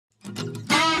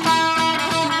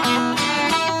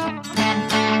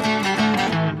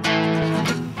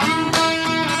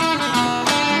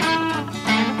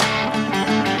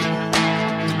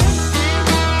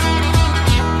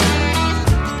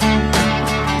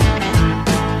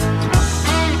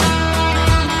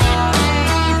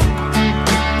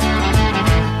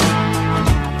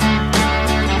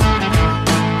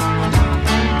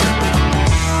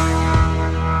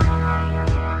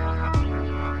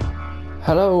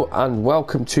Hello and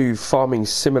welcome to Farming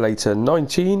Simulator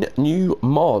 19 new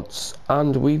mods,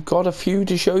 and we've got a few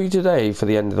to show you today for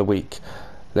the end of the week.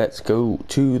 Let's go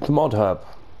to the mod hub.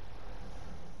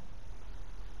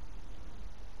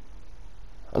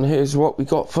 And here's what we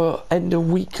got for end of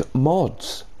week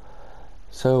mods.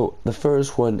 So the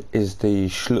first one is the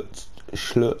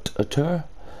Schluter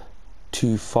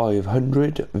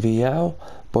 2500 VL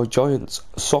by Jenz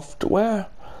Software.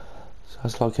 So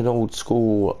it's like an old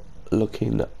school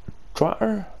looking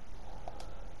tractor.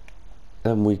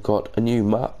 Then we got a new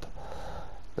map.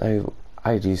 Now,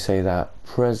 how do you say that?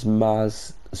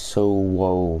 Presmasowo,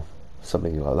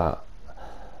 something like that,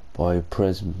 by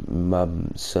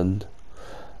Presmamson.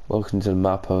 Welcome to the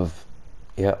map of,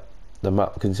 the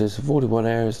map consists of 41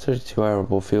 areas, 32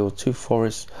 arable fields, 2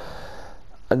 forests,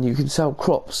 and you can sell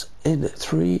crops in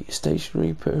 3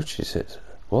 stationary purchases.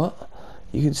 What?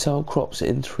 You can sell crops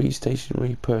in 3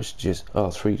 stationary purchases.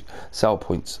 Oh, 3 sell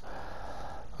points.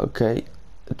 Okay,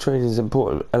 training is an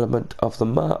important element of the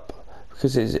map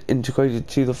because it is integrated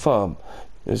to the farm.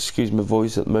 Excuse my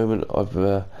voice at the moment. I've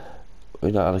been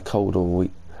had a cold all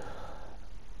week.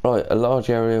 Right, a large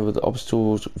area with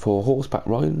obstacles for horseback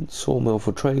riding, sawmill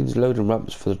for trains, loading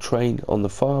ramps for the train on the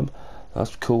farm.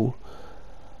 That's cool.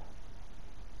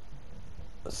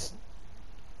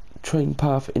 Train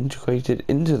path integrated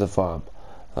into the farm.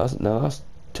 That's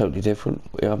totally different.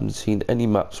 We haven't seen any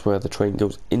maps where the train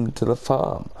goes into the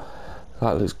farm.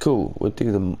 That looks cool. We'll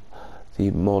do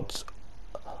the mods.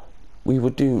 We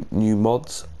would do new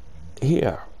mods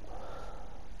here.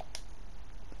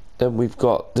 Then we've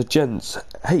got the Jenz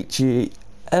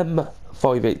HEM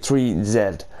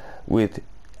 583Z with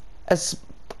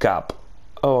epscab.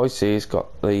 Oh, I see. It's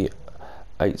got the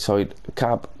outside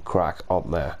cab crack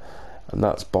on there, and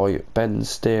that's by Ben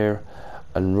Steer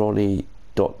and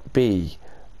Ronnie.B.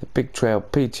 The Big Trail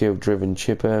PTO driven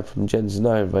chipper from Jenz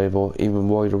now available, even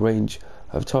wider range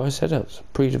of tyre setups,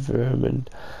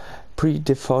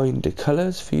 predefined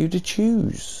colours for you to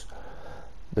choose.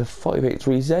 The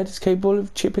 583Z is capable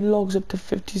of chipping logs up to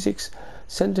 56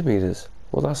 centimetres.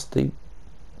 Well, that's the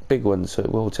big one, so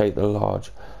it will take the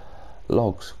large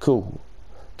logs. Cool.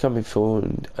 Can be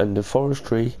found under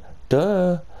forestry.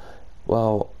 Duh.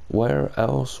 Well, where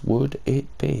else would it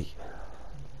be?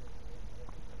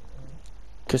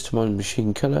 Customized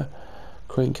machine colour,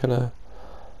 crane colour,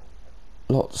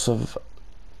 lots of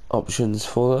options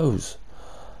for those.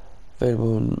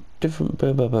 Available on different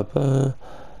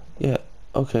yeah,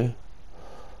 okay.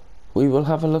 We will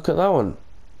have a look at that one.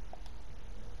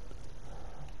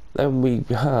 Then we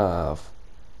have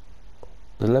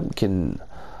the Lemken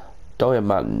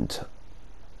Diamant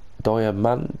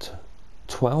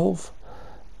 12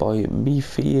 by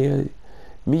Mifi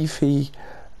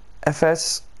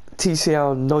fs19,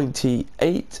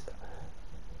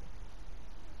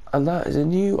 and that is a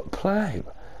new plough,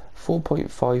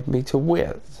 4.5 metre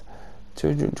width,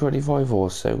 225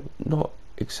 horse, so not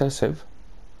excessive.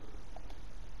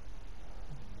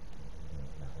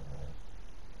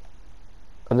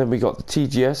 And then we got the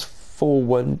TGS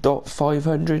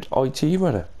 41.500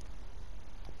 ITRunner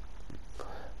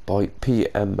by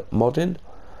PM Modding,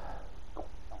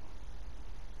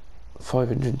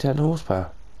 510 horsepower.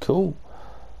 Cool.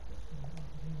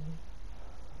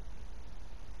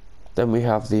 Then we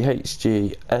have the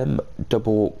HJM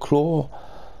Double Claw.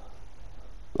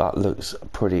 That looks a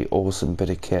pretty awesome bit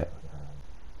of kit.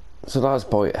 So that's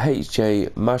by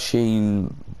HJ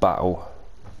Machine Battle.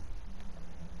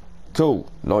 Cool,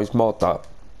 nice mod that.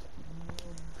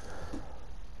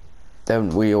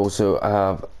 Then we also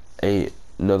have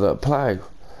another plough.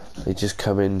 They just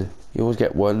come in, you always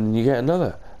get one and you get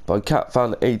another. By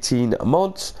Kverneland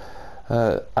mods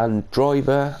and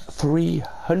driver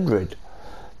 300.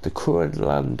 The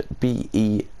Kverneland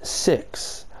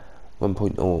BE6,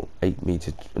 1.08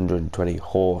 metre, 120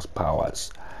 horsepower.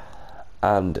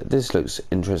 And this looks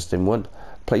interesting one.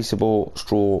 Placeable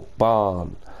straw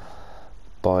barn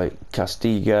by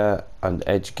Castiga and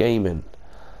Edge Gaming.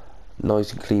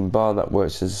 Nice and clean barn that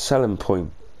works as a selling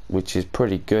point, which is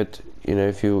pretty good. You know,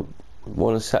 if you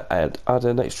want to add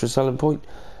an extra selling point,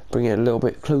 bring it a little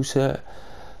bit closer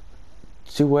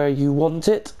to where you want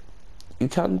it, you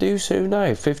can do so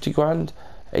now. 50 grand,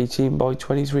 18 by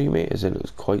 23 metres. It looks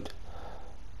quite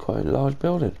a large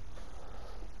building.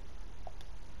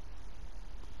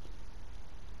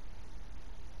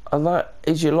 And that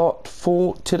is your lot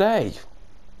for today.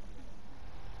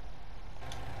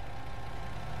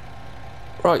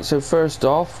 Right, so first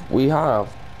off we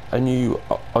have a new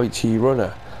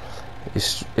ITRunner.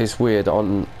 It's weird,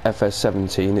 on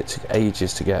fs19 it took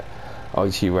ages to get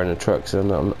ITRunner trucks,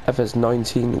 and on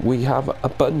fs19 we have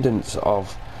abundance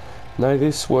of Now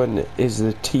this one is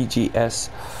the TGS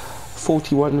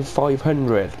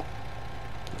 41500,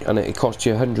 and it cost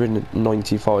you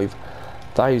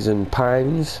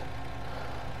 £195,000.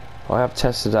 I have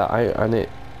tested that out and it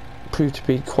proved to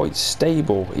be quite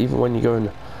stable. Even when you're going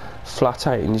flat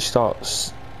out and you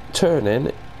start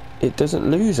turning, it doesn't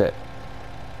lose it.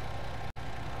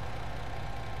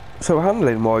 So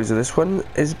handling wise of this one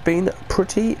has been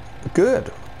pretty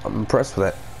good. I'm impressed with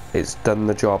it. It's done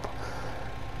the job.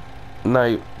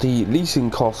 Now the leasing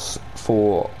costs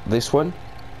for this one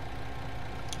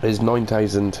is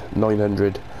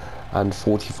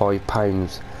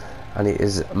 £9,945, and it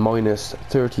is minus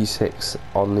 36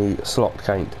 on the slot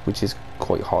count, which is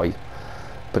quite high,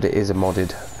 but it is a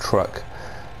modded truck.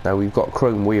 Now we've got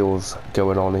chrome wheels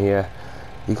going on here.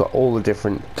 You've got all the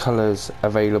different colours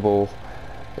available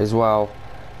as well.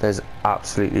 There's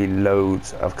absolutely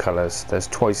loads of colours. There's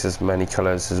twice as many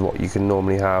colours as what you can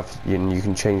normally have. You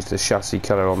can change the chassis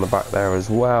colour on the back there as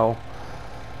well.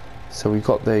 So we've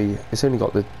got it's only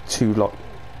got the two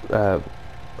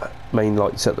main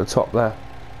lights at the top there,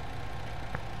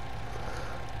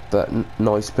 but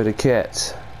nice bit of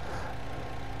kit.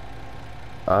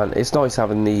 And it's nice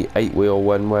having the 8-wheel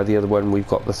one, where the other one we've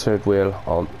got the third wheel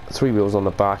on, 3 wheels on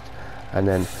the back, and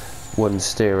then one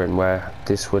steering, where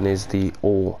this one is the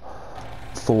all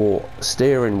 4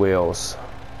 steering wheels,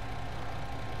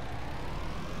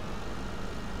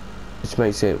 which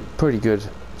makes it pretty good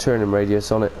turning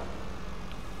radius on it.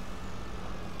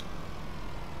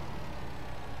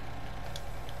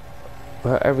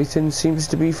 But everything seems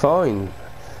to be fine,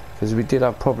 because we did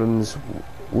have problems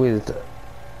with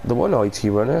the one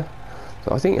ITRunner.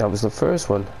 I think that was the first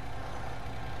one.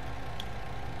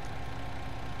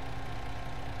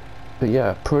 But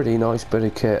yeah, pretty nice bit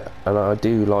of kit, and I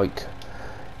do like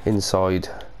inside.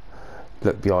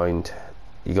 Look behind,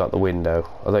 you got the window,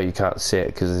 although you can't see it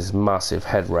because this massive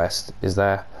headrest is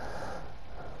there.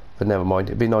 But never mind,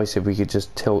 it'd be nice if we could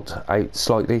just tilt out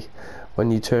slightly when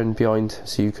you turn behind,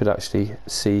 so you could actually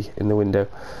see in the window.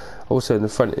 Also in the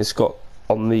front, it's got,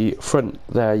 on the front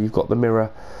there, you've got the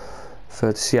mirror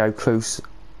to see how close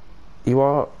you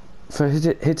are for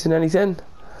hitting anything.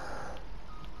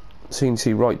 So you can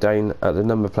see right down at the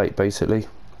number plate basically,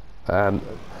 and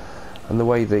the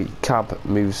way the cab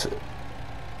moves,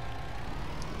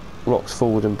 rocks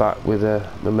forward and back with a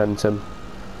momentum,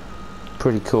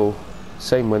 pretty cool.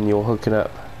 Same when you're hooking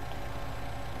up,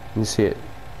 you can see it,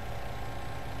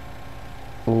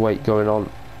 all the weight going on.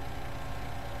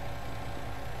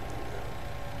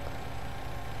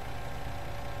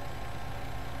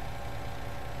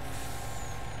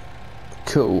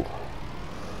 Cool.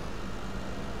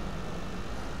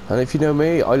 And if you know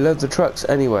me, I love the trucks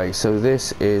anyway, so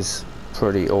this is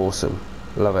pretty awesome.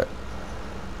 Love it.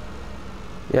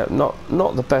 Yeah, not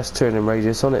the best turning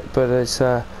radius on it, but it's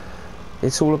all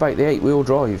about the 8-wheel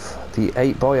drive. The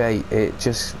 8x8, it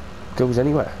just goes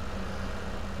anywhere.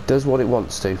 It does what it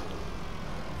wants to,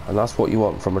 and that's what you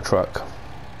want from a truck.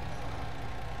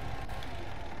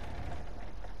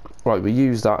 Right, we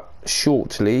use that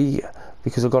shortly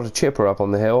because I've got a chipper up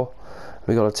on the hill.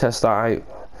 We've got to test that out,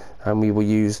 and we will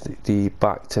use the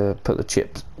back to put the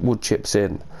wood chips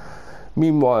in.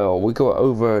 Meanwhile, we go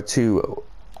over to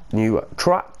new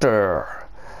tractor,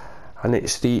 and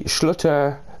it's the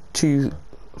Schluter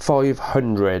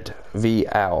 2500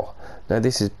 VL. Now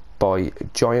this is by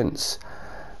Jenz,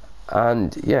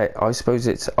 and yeah, I suppose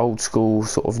it's old school,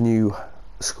 sort of new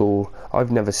school.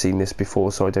 I've never seen this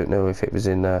before, so I don't know if it was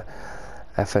in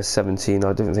fs19.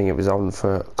 I don't think it was on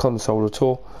for console at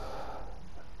all.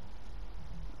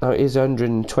 Now it is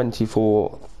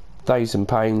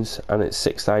 £124,000, and it's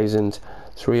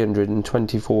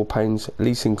 £6,324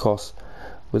 leasing cost,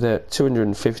 with a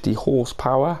 250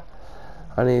 horsepower,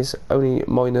 and is only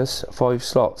minus 5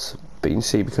 slots. But you can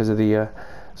see, because of the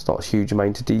it's not a huge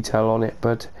amount of detail on it,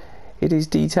 but it is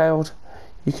detailed.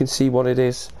 You can see what it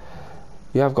is.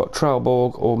 You have got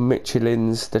Trelleborg or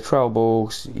Michelin's. The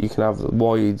Trelleborgs, you can have the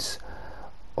wides,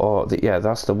 or yeah,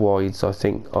 that's the wides I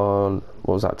think on,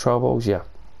 what was that, Trelleborgs, yeah.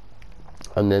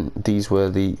 And then these were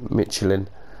the Michelin,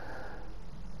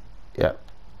 yeah.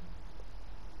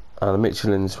 And the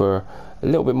Michelins were a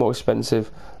little bit more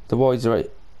expensive. The wides are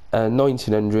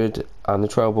 1900, and the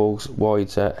Trelleborgs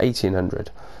wides are 1800,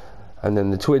 and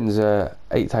then the twins are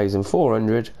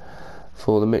 8400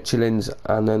 for the Michelins,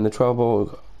 and then the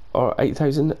Trelleborg are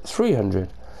 8300.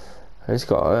 And it's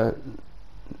got a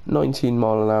 19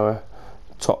 mile an hour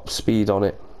top speed on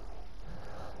it.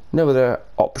 No other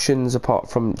options apart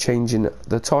from changing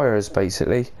the tyres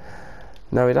basically.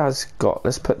 Now it has got,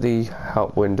 let's put the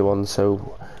help window on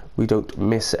so we don't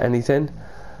miss anything,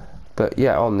 But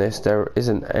yeah, on this there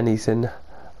isn't anything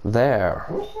there.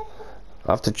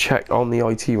 I have to check on the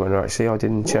ITRunner. Actually, I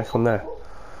didn't check on there.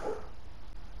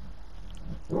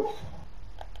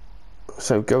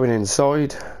 So going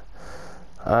inside,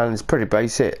 and it's pretty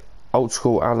basic, old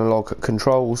school analog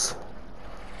controls.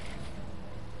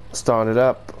 Start it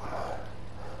up.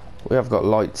 We have got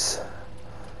lights,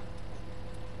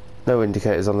 no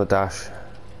indicators on the dash.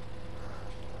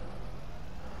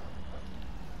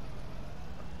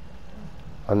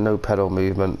 And no pedal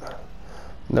movement,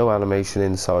 no animation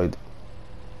inside.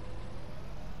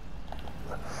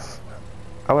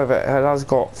 However, it has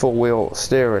got full wheel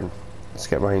steering. Let's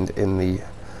get round in the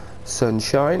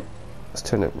sunshine. Let's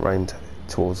turn it round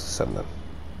towards the sun then.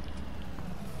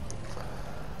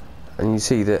 And you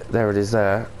see that there it is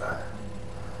there.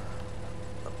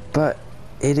 But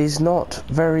it is not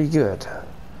very good.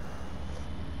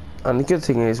 And the good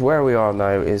thing is, where we are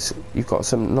now is you've got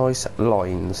some nice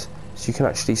lines, so you can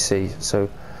actually see. So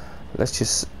let's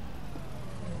just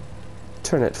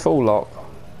turn it full lock.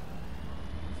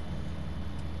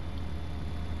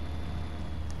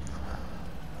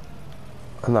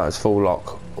 And that is full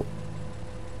lock.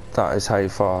 That is how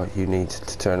far you need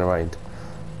to turn around.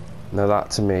 Now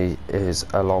that to me is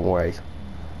a long way,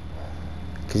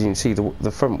 because you can see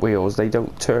the front wheels, they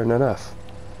don't turn enough.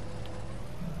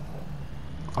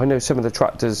 I know some of the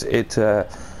tractors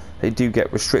they do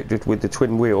get restricted with the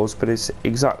twin wheels, but it's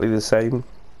exactly the same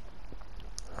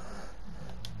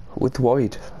with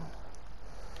wide.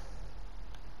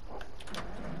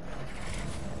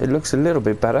 It looks a little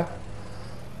bit better.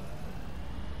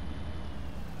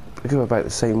 We go about the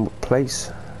same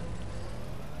place.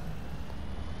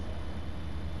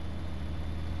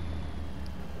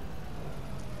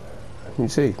 You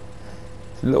see,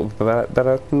 it's a little bit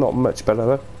better, not much better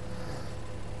though.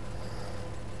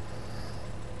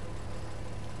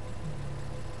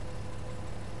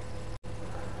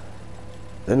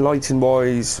 Then lighting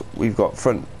wise, we've got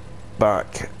front,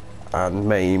 back and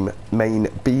main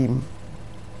beam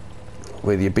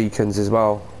with your beacons as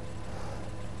well.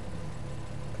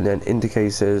 And then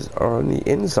indicators are on the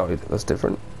inside. That's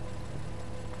different.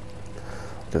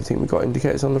 Don't think we've got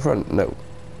indicators on the front. No.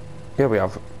 Yeah, we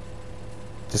have.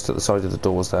 Just at the side of the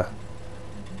doors there.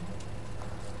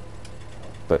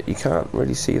 But you can't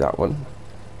really see that one.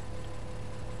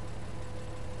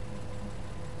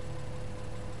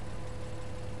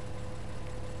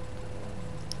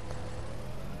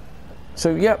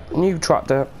 So yep, new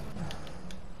tractor.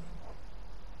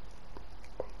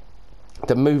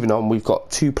 Then moving on, we've got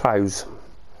two ploughs.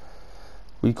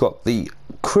 We've got the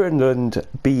Kverneland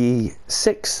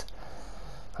BE6,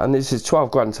 and this is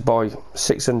 12 grand to buy,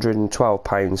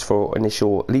 £612 for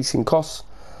initial leasing costs,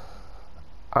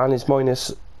 and it's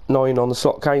 -9 on the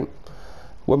slot count,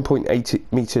 1.8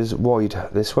 meters wide.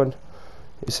 This one,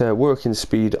 it's a working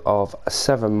speed of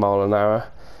 7 miles an hour,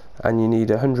 and you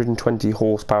need 120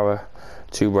 horsepower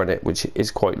to run it, which is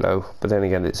quite low, but then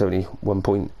again it's only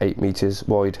 1.8 meters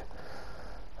wide.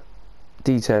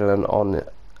 Detailing on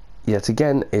yet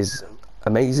again is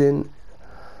amazing,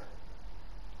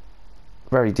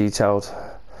 very detailed,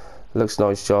 looks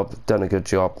nice job, done a good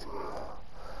job.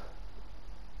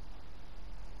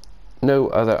 No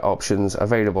other options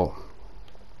available.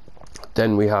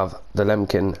 Then we have the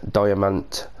Lemken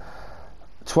Diamant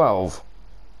 12.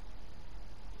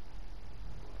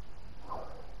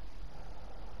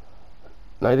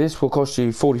 Now this will cost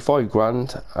you 45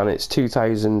 grand, and it's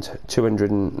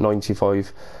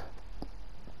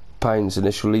 £2,295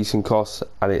 initial leasing costs,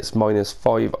 and it's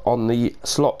 -5 on the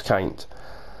slot count.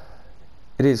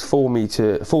 It is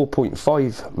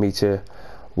 4.5 meter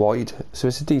wide, so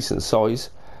it's a decent size,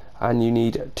 and you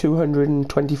need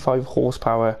 225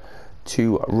 horsepower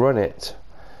to run it.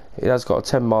 It has got a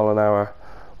 10 mile an hour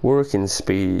working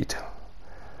speed.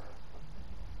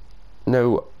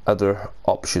 No other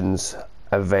options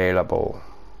available.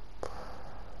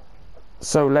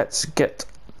 So let's get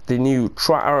the new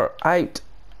tractor out,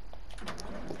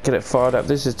 get it fired up.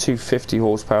 This is 250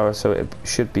 horsepower, so it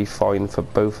should be fine for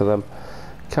both of them.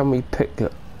 Can we pick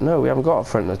it? No, we haven't got a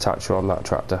front attacher on that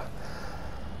tractor.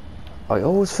 I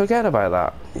always forget about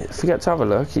that. Forget to have a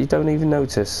look, you don't even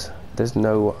notice there's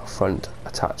no front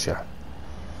attacher.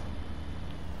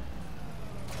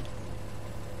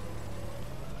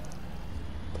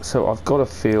 So I've got a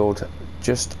field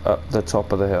just up the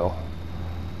top of the hill.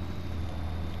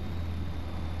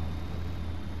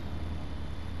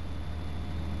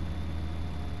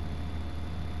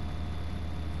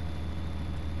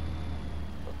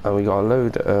 And we got a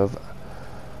load of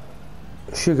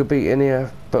sugar beet in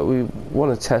here, but we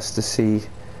want to test to see,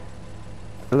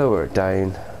 lower it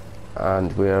down,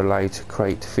 and we're allowed to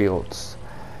create fields.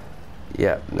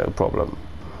 Yeah, no problem.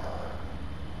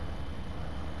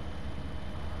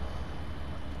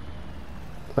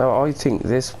 Now I think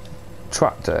this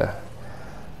tractor,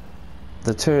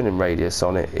 the turning radius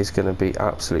on it is going to be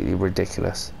absolutely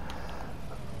ridiculous,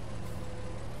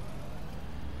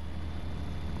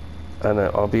 and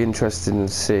I'll be interested to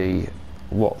see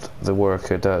what the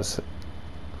worker does.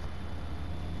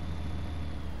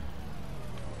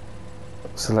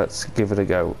 So let's give it a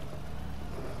go.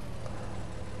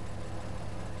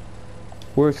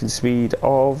 Working speed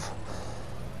of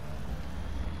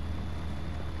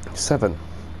 7.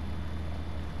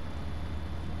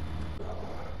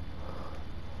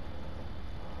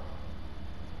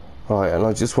 Right, and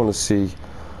I just want to see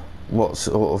what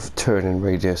sort of turning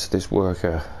radius this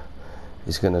worker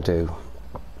is going to do.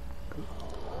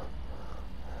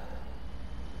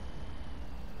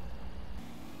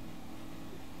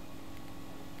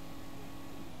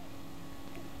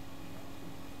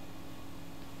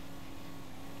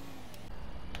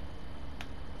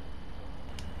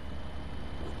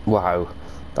 Wow,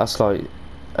 that's like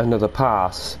another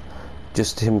pass,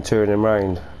 just him turning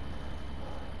around.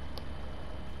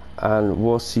 And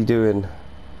what's he doing?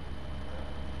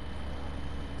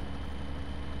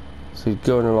 So he's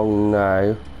going along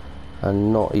now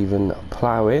and not even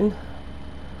ploughing.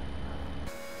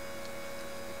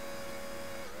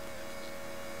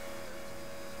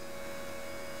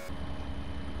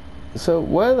 So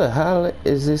where the hell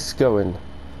is this going?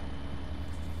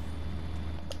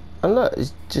 And look,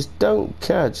 just don't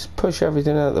care, just push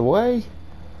everything out of the way.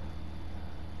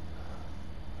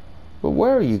 But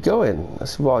where are you going?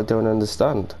 That's what I don't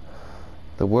understand.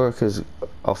 The worker's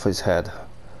off his head.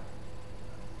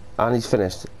 And he's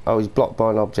finished. Oh, he's blocked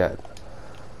by an object.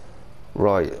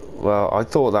 Right, well, I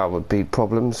thought that would be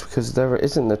problems because there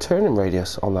isn't a turning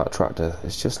radius on that tractor.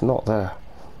 It's just not there.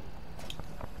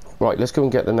 Right, let's go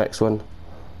and get the next one.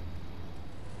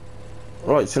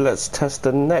 Right, so let's test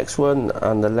the next one,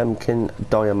 and the Lemken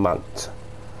Diamant.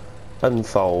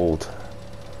 Unfold.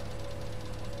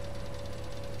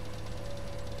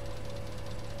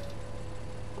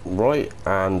 Right,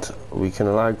 and we can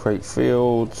allow create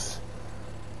fields,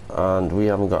 and we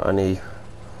haven't got any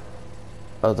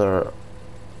other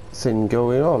thing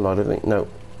going on, I don't think. No.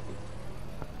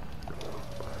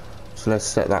 So let's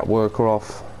set that worker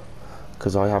off,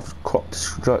 because I have crop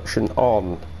destruction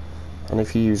on, and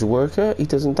if you use a worker, he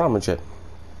doesn't damage it.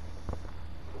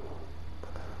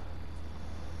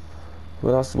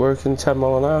 Well, that's working 10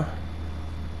 mile an hour.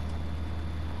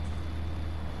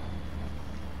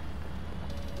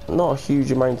 Not a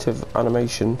huge amount of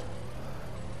animation.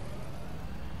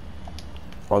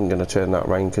 I'm going to turn that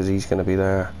around because he's going to be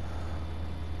there.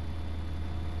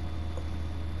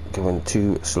 Going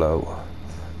too slow.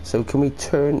 So can we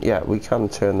turn? Yeah, we can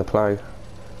turn the plough.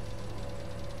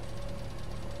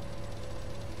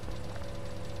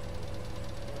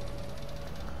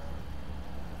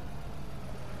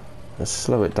 Let's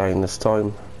slow it down this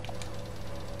time.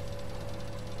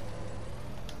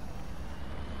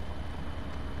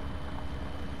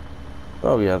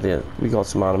 Oh yeah, we got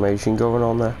some animation going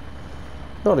on there.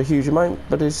 Not a huge amount,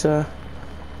 but it's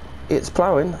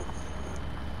ploughing.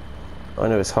 I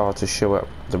know it's hard to show up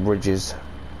the ridges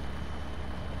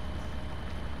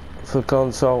for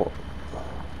console,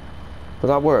 but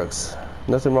that works.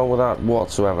 Nothing wrong with that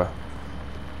whatsoever.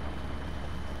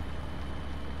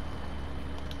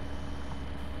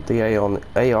 The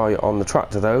AI on the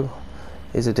tractor though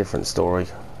is a different story.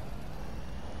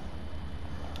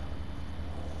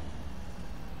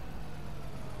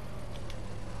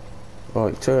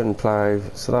 Right, turn plough,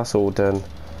 so that's all done.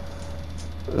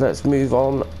 Let's move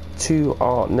on to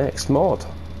our next mod.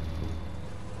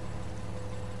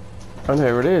 And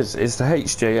here it is, it's the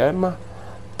HJM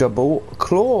Double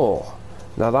Claw.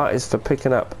 Now that is for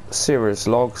picking up serious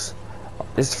logs.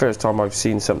 This is the first time I've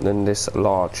seen something this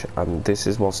large, and this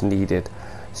is what's needed,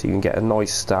 so you can get a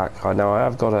nice stack. I know I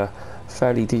have got a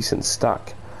fairly decent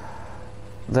stack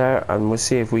there, and we'll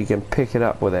see if we can pick it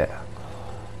up with it.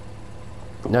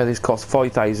 Now this costs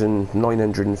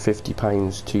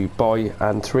 £5,950 to buy,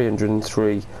 and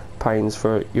 £303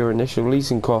 for your initial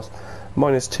leasing cost,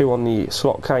 -2 on the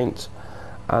slot count,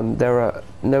 and there are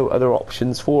no other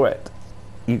options for it.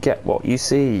 You get what you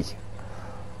see.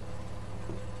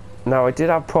 Now I did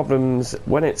have problems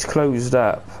when it's closed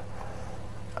up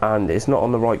and it's not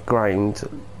on the right ground.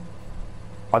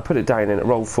 I put it down and it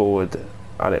rolled forward,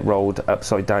 and it rolled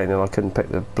upside down, and I couldn't pick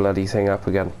the bloody thing up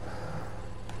again.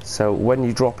 So when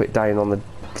you drop it down on the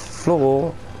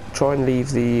floor, try and leave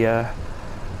the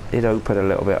it open a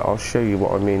little bit. I'll show you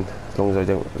what I mean, as long as I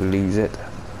don't lose it.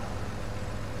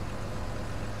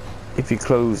 if you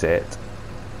close it,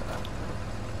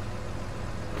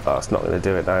 oh, it's not going to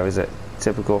do it now, is it?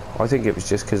 Typical. I think it was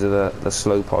just because of the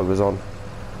slope I was on,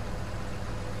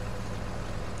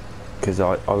 because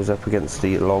I was up against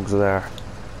the logs there.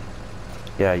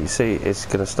 Yeah, you see it's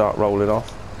going to start rolling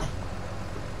off.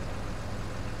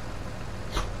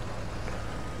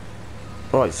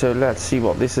 Right, so let's see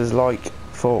what this is like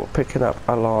for picking up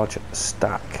a large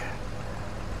stack,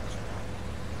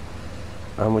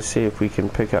 and we'll see if we can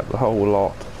pick up the whole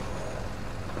lot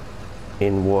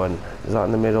in one. Is that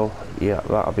in the middle? Yeah,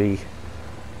 that'll be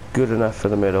good enough for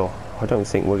the middle. I don't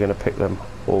think we're going to pick them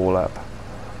all up.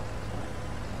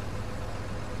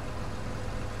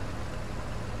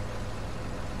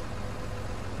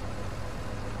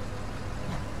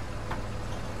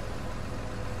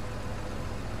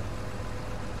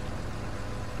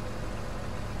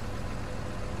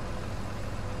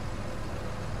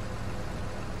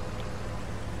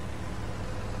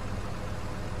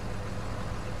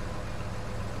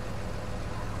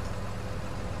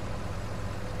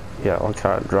 Yeah, I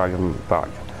can't drag them back,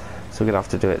 so we're going to have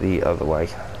to do it the other way.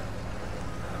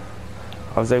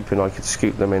 I was hoping I could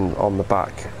scoop them in on the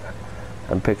back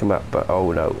and pick them up, but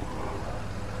oh no.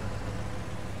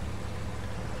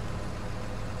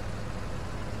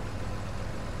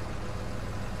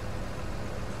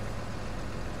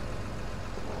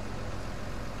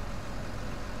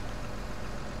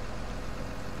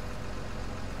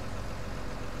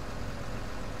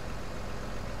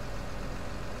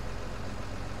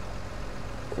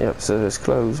 Yep, so it's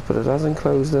closed, but it hasn't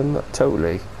closed them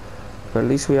totally. But at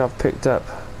least we have picked up.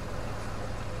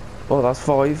 Oh, that's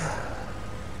 5.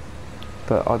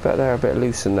 But I bet they're a bit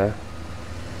loose in there.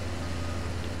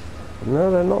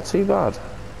 No, they're not too bad.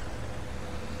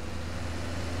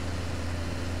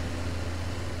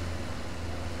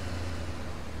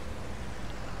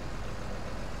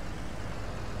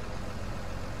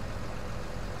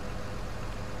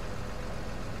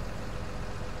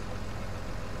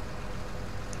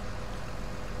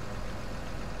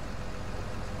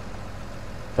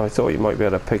 I thought you might be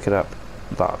able to pick it up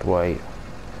that way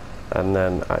and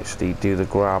then actually do the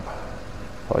grab.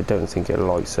 I don't think it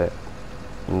likes it.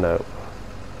 No.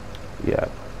 Yeah.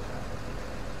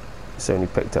 It's only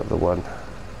picked up the one.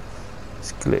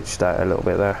 It's glitched out a little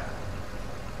bit there.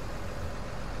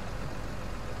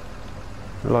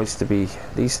 It likes to be,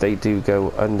 at least they do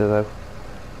go under though.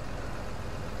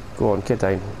 Go on, get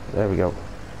down. There we go.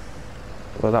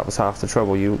 Well, that was half the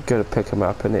trouble. You go to pick them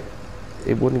up and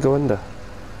it wouldn't go under.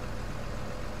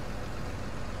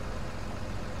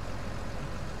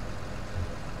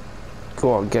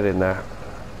 Go on, get in there.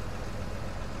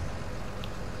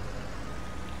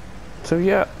 So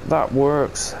yeah, that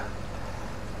works.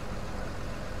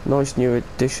 Nice new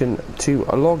addition to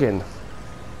a login.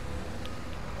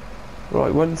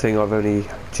 Right, one thing I've only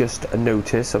just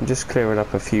noticed, I'm just clearing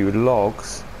up a few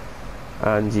logs,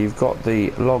 and you've got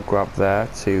the log grab there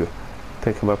to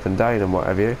pick them up and down and what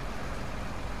have you.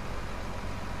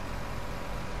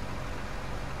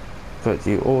 But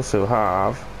you also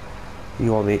have,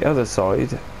 you on the other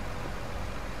side,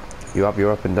 you have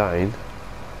your up and down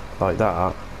like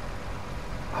that.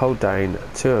 Hold down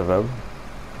 2 of them.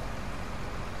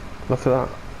 Look at that.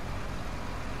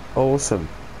 Awesome.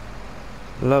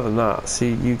 Loving that.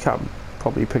 See, you can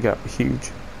probably pick up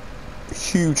huge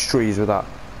trees with that.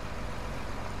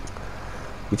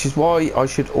 Which is why I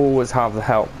should always have the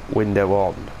help window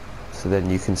on, so then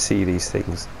you can see these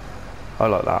things. I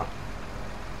like that.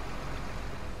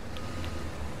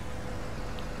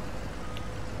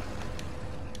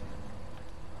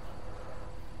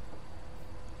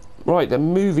 Right,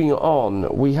 then moving on,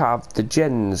 we have the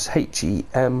Jenz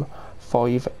HEM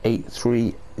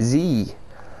 583Z.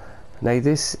 Now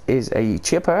this is a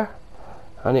chipper,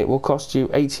 and it will cost you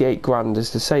 88 grand.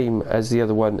 It's the same as the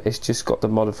other one, it's just got the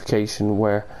modification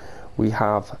where we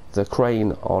have the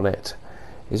crane on it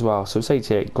as well. So it's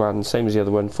 88 grand, same as the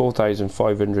other one,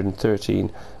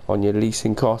 4,513 on your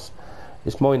leasing cost.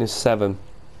 It's -7.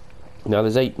 Now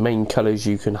there's 8 main colours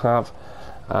you can have,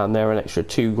 and they're an extra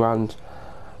 2 grand.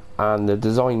 And the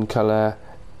design colour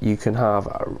you can have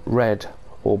red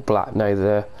or black. Now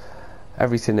the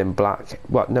everything in black,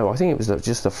 well no, I think it was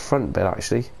just the front bit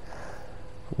actually,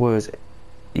 was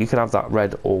you can have that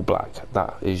red or black.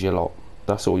 That is your lot,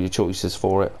 that's all your choices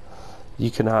for it.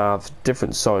 You can have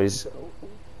different size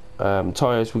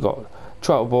tyres. We've got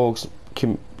Trottleborgs,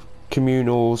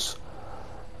 communals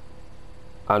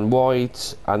and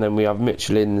wides, and then we have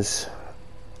Michelin's,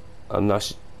 and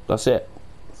that's it.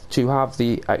 To have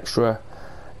the extra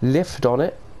lift on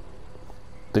it,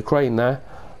 the crane there,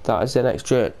 that is an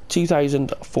extra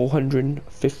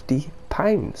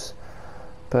 £2,450.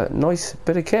 But nice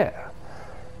bit of kit.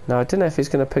 Now I don't know if it's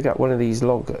going to pick up one of these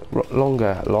longer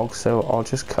logs, so I'll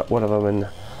just cut one of them in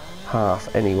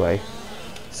half anyway,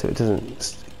 so it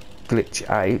doesn't glitch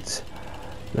out.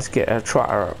 Let's get a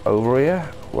tractor over here.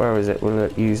 Where is it?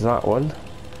 We'll use that one.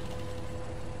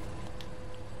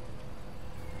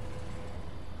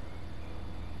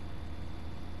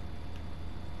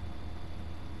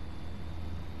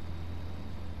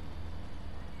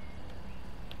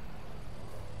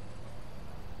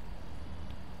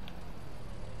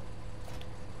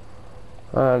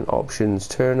 And options,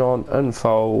 turn on,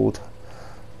 unfold.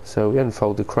 So we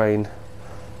unfold the crane,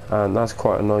 and that's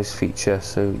quite a nice feature,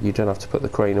 so you don't have to put the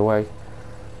crane away.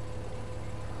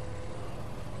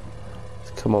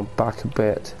 Let's come on back a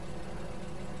bit.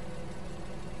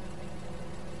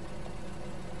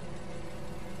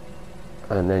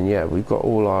 And then yeah, we've got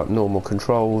all our normal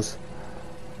controls.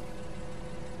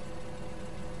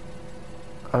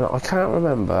 And I can't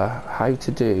remember how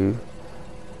to do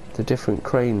the different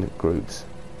crane groups,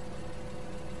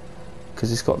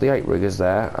 because it's got the 8 riggers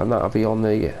there, and that'll be on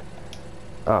the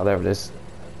there it is,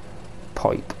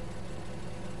 pipe.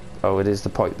 Oh, it is the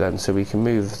pipe then, so we can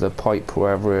move the pipe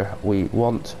wherever we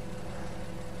want.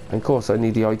 And of course I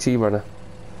need the ITRunner.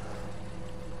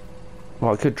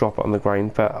 Well, I could drop it on the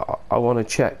ground, but I want to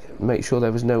check, make sure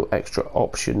there was no extra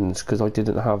options, because I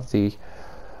didn't have the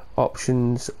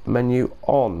options menu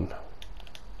on.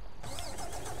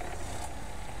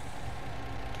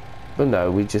 But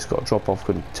no, we just got a drop off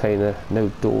container, no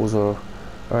doors or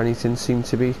anything seem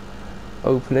to be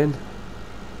opening.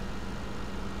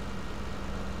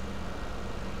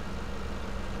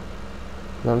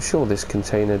 And I'm sure this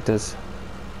container does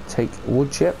take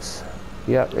wood chips.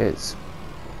 Yep, it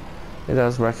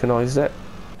has recognised it.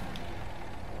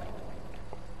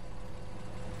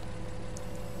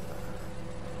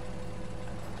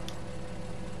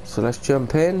 So let's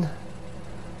jump in.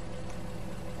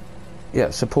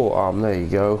 Yeah, support arm, there you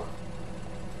go.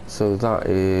 So that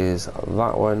is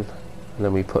that one, and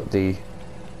then we put the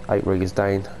 8 riggers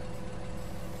down.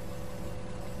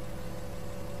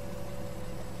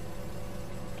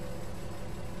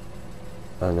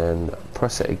 And then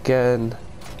press it again.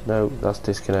 No, that's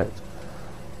disconnect.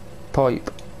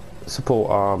 Pipe, support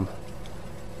arm,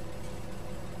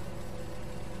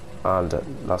 and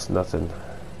that's nothing.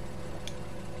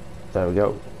 There we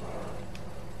go.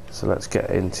 So let's get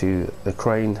into the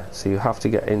crane. So you have to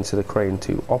get into the crane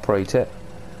to operate it.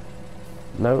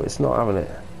 No, it's not having it.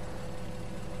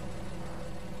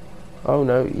 Oh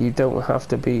no, you don't have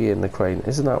to be in the crane.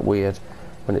 Isn't that weird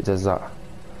when it does that?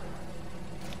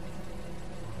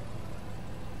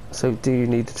 So do you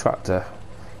need the tractor?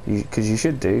 Because you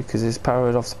should do, because it's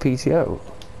powered off the PTO.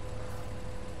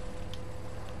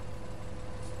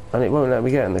 And it won't let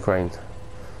me get in the crane.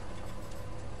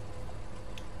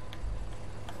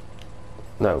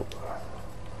 No.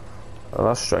 Oh,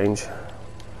 that's strange.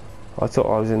 I thought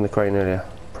I was in the crane earlier.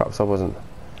 Perhaps I wasn't.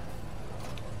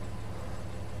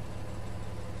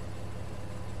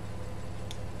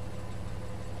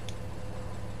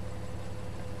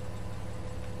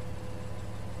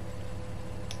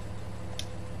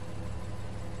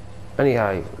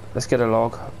 Anyhow, let's get a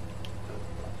log.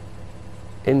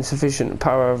 Insufficient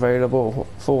power available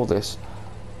for this.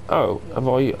 Oh, have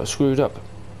I screwed up?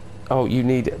 Oh, you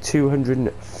need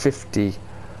 250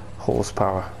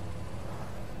 horsepower.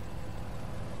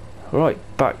 Right,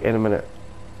 back in a minute.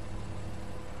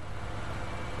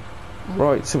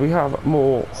 Right, so we have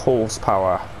more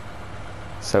horsepower.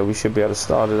 So we should be able to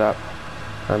start it up.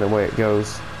 And away it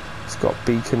goes. It's got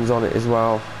beacons on it as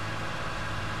well.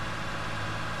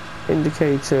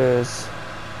 Indicators.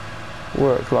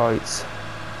 Work lights.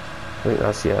 I think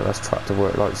that's, yeah, that's tractor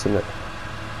work lights, isn't it?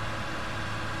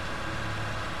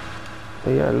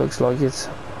 But yeah, it looks like it's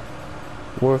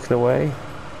working away.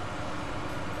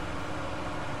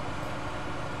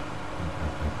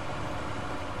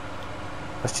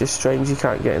 That's just strange, you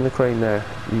can't get in the crane there.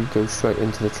 You go straight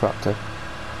into the tractor.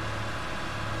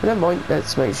 But never mind,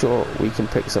 let's make sure we can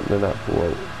pick something up.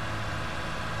 Whoa.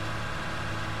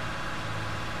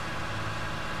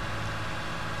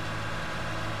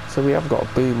 So we have got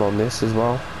a boom on this as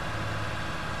well.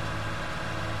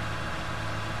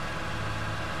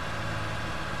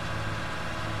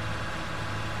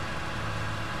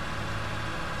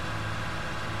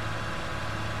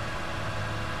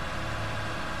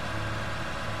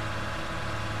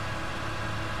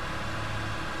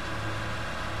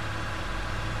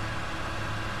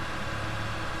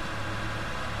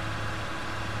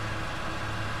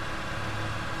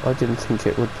 I didn't think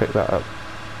it would pick that up.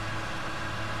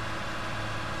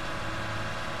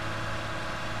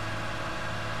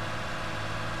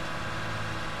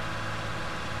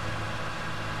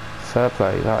 Fair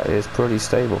play, that is pretty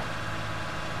stable.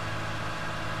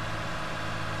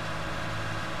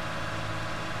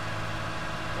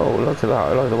 Oh, look at that,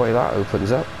 I like the way that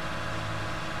opens up.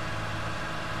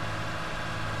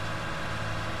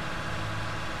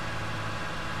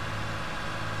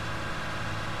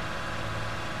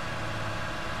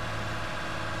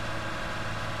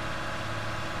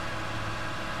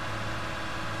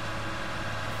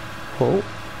 Oh,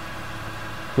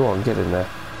 go on, get in there.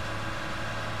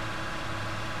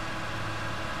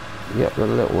 Yep, the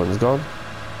little one's gone.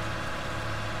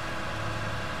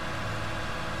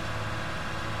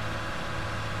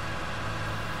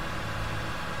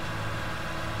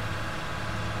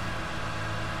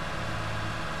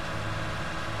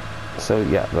 So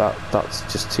yeah, that's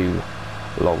just too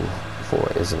long for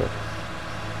it, isn't it?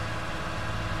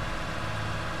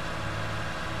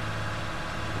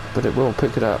 But it will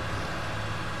pick it up.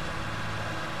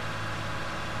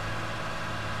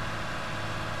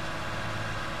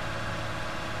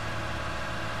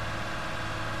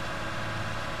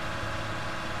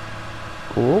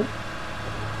 Oh.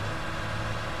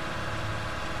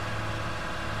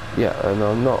 Yeah, and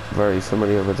I'm not very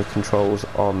familiar with the controls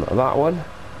on that one.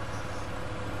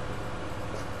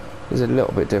 It's a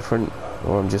little bit different,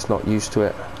 or I'm just not used to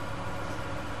it.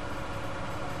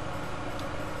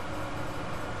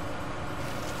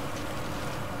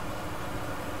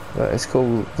 But it's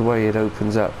cool the way it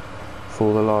opens up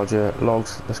for the larger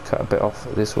logs. Let's cut a bit off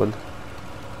this one.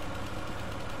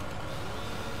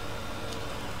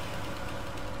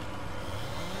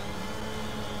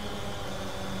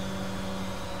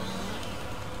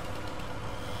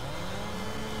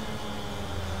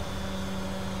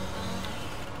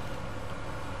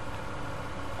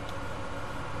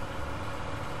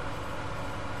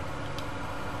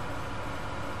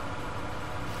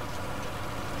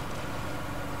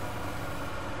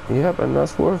 Yep, and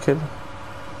that's working.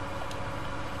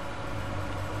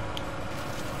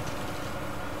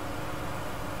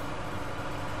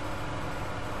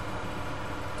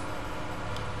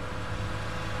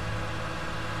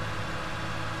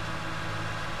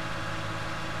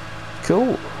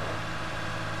 Cool.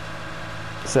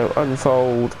 So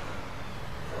unfold.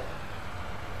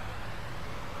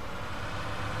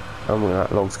 And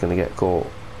that log's going to get caught.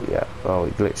 Yeah, oh,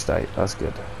 it glitched out. That's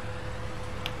good.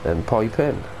 Then pipe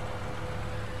in.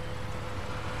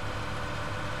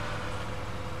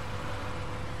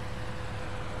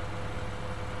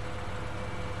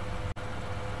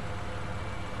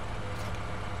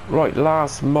 Right,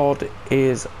 last mod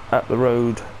is up the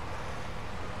road,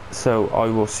 so I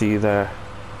will see you there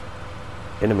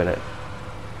in a minute.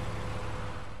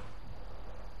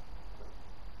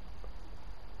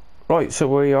 Right, so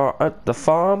we are at the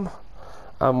farm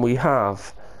and we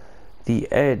have the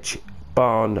Edge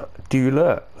Barn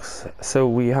Deluxe. So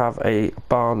we have a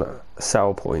barn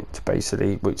sell point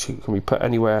basically, which can be put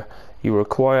anywhere you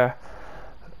require.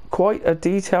 Quite a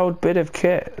detailed bit of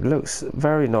kit. It looks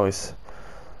very nice.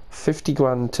 50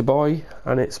 grand to buy,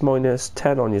 and it's minus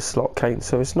 10 on your slot count,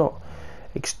 so it's not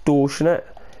extortionate.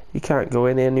 You can't go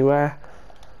in anywhere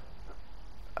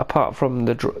apart from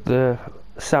the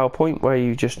sell point where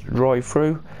you just drive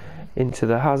through into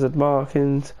the hazard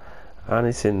markings, and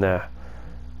it's in there.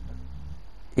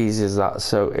 Easy as that.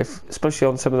 So if, especially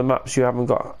on some of the maps, you haven't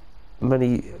got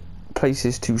many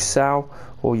places to sell,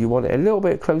 or you want it a little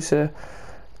bit closer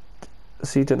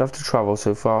so you don't have to travel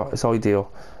so far, it's ideal.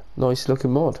 Nice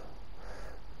looking mod.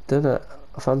 Done a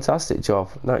fantastic job.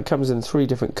 Now it comes in 3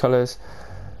 different colours.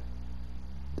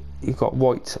 You've got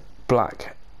white,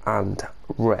 black and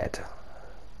red.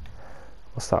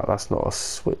 What's that? That's not a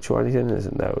switch or anything, is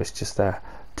it? No, it's just there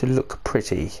to look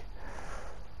pretty.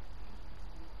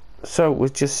 So we'll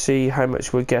just see how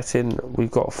much we're getting. We've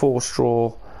got 4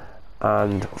 straw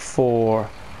and 4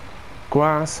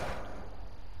 grass.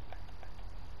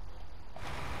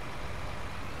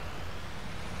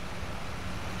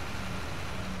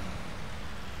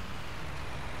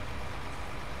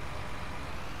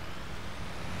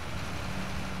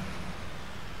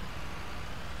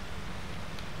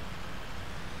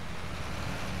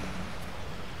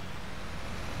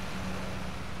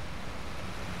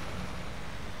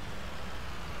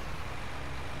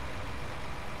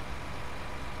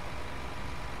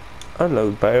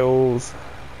 Unload bales.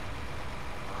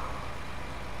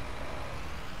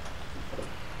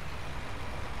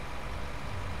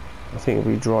 I think if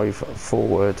we drive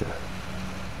forward,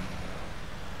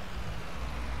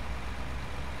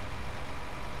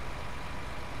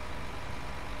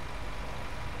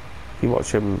 you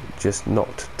watch him just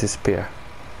not disappear.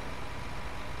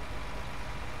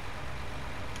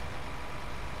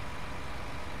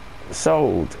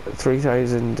 sold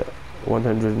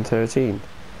 3,113.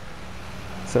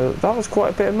 So that was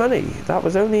quite a bit of money. That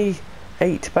was only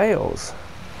 8 bales.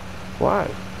 Wow,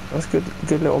 that's good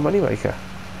little money maker.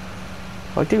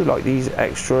 I do like these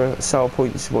extra sell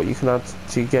points, what you can add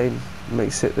to your game.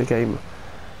 Makes the game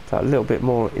that little bit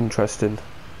more interesting.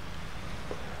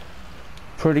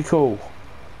 Pretty cool.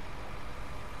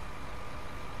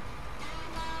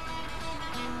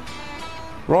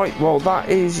 Right, well that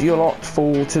is your lot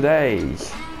for today.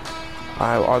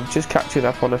 I'm just catching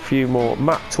up on a few more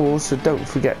map tours, so don't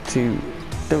forget to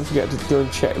go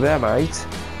and check them out.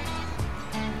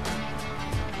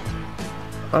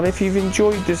 And if you've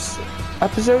enjoyed this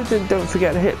episode, then don't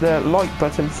forget to hit the like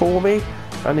button for me.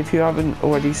 And if you haven't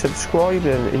already subscribed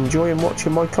and enjoying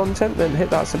watching my content, then hit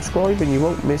that subscribe and you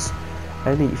won't miss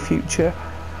any future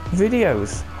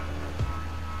videos.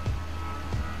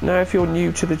 Now if you're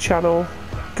new to the channel,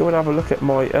 go and have a look at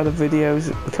my other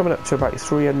videos. We're coming up to about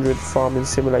 300 farming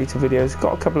simulator videos.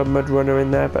 Got a couple of mud runner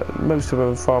in there, but most of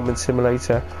them are farming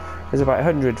simulator. There's about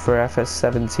 100 for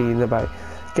fs19, about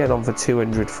getting on for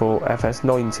 200 for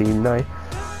fs19 now.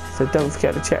 So don't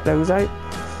forget to check those out.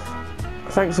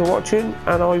 Thanks for watching,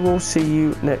 and I will see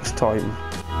you next time.